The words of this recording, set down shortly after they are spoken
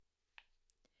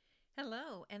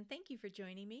Hello, and thank you for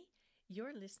joining me.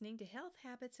 You're listening to Health,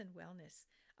 Habits, and Wellness.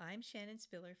 I'm Shannon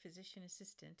Spiller, Physician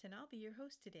Assistant, and I'll be your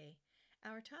host today.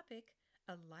 Our topic,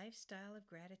 a lifestyle of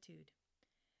gratitude.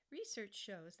 Research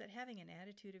shows that having an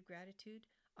attitude of gratitude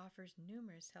offers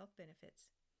numerous health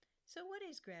benefits. So what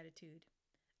is gratitude?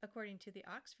 According to the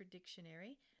Oxford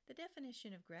Dictionary, the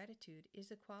definition of gratitude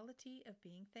is a quality of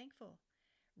being thankful,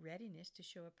 readiness to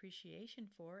show appreciation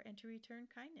for and to return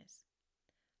kindness.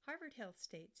 Harvard Health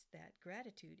states that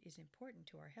gratitude is important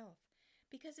to our health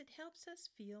because it helps us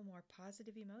feel more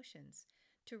positive emotions,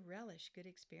 to relish good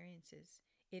experiences.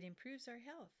 It improves our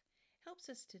health, helps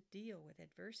us to deal with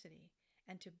adversity,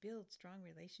 and to build strong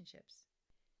relationships.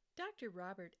 Dr.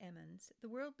 Robert Emmons, the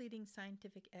world-leading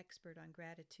scientific expert on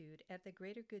gratitude at the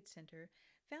Greater Good Center,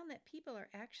 found that people are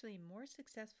actually more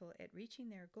successful at reaching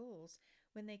their goals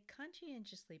when they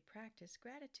conscientiously practice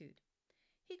gratitude.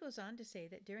 He goes on to say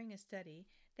that during a study,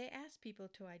 they asked people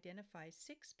to identify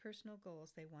 6 personal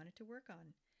goals they wanted to work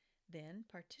on. Then,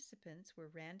 participants were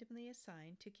randomly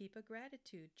assigned to keep a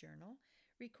gratitude journal,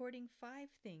 recording 5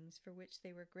 things for which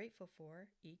they were grateful for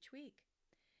each week.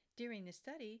 During the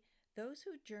study, those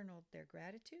who journaled their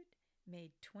gratitude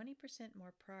made 20%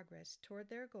 more progress toward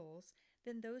their goals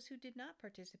than those who did not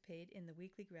participate in the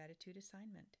weekly gratitude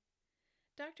assignment.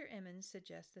 Dr. Emmons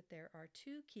suggests that there are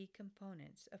 2 key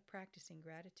components of practicing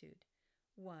gratitude.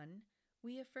 1,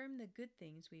 we affirm the good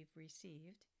things we've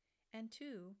received, and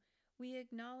 2, we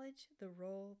acknowledge the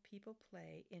role people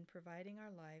play in providing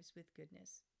our lives with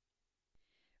goodness.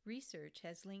 Research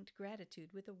has linked gratitude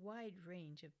with a wide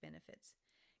range of benefits.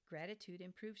 Gratitude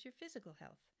improves your physical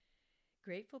health.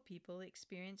 Grateful people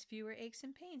experience fewer aches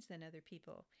and pains than other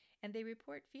people, and they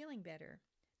report feeling better.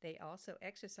 They also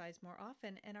exercise more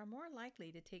often and are more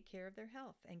likely to take care of their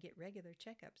health and get regular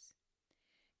checkups.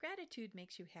 Gratitude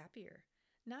makes you happier.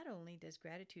 Not only does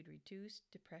gratitude reduce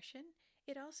depression,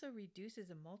 it also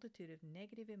reduces a multitude of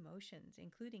negative emotions,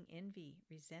 including envy,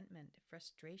 resentment,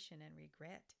 frustration, and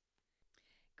regret.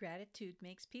 Gratitude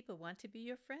makes people want to be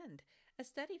your friend. A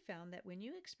study found that when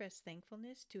you express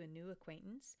thankfulness to a new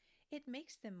acquaintance, it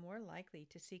makes them more likely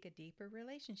to seek a deeper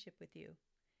relationship with you.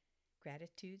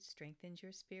 Gratitude strengthens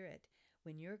your spirit.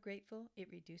 When you're grateful, it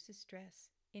reduces stress,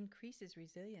 increases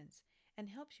resilience, and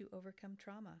helps you overcome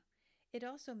trauma. It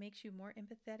also makes you more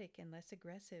empathetic and less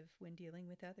aggressive when dealing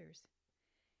with others.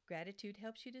 Gratitude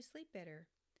helps you to sleep better.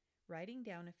 Writing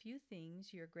down a few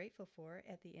things you're grateful for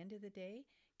at the end of the day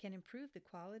can improve the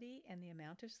quality and the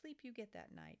amount of sleep you get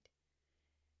that night.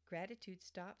 Gratitude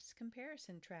stops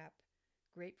comparison trap.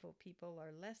 Grateful people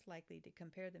are less likely to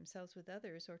compare themselves with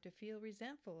others or to feel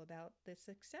resentful about the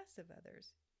success of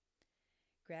others.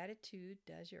 Gratitude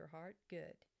does your heart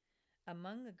good.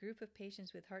 Among a group of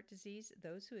patients with heart disease,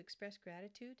 those who expressed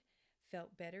gratitude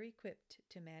felt better equipped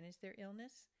to manage their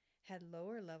illness, had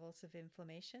lower levels of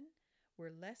inflammation, were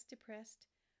less depressed,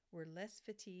 were less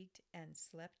fatigued, and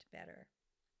slept better.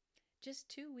 Just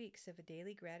 2 weeks of a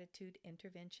daily gratitude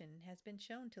intervention has been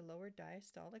shown to lower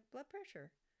diastolic blood pressure.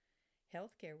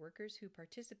 Healthcare workers who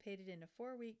participated in a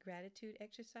 4-week gratitude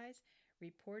exercise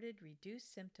reported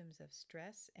reduced symptoms of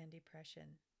stress and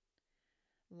depression.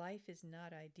 Life is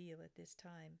not ideal at this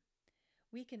time.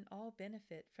 We can all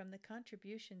benefit from the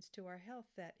contributions to our health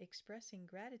that expressing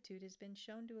gratitude has been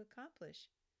shown to accomplish.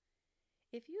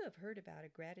 If you have heard about a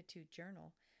gratitude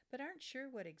journal but aren't sure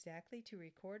what exactly to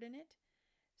record in it,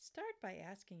 start by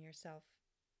asking yourself,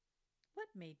 what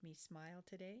made me smile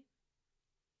today?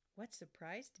 What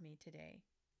surprised me today?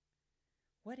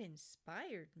 What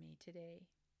inspired me today?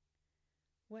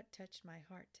 What touched my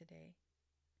heart today?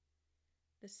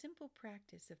 The simple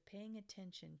practice of paying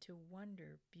attention to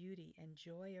wonder, beauty, and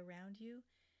joy around you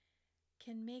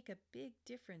can make a big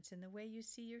difference in the way you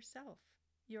see yourself,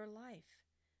 your life,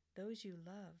 those you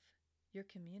love, your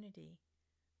community,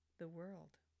 the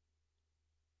world.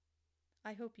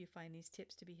 I hope you find these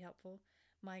tips to be helpful.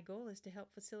 My goal is to help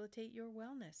facilitate your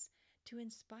wellness, to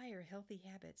inspire healthy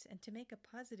habits, and to make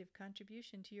a positive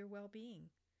contribution to your well-being.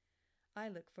 I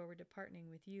look forward to partnering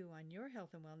with you on your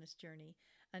health and wellness journey.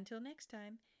 Until next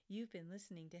time, you've been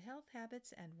listening to Health,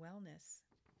 Habits, and Wellness.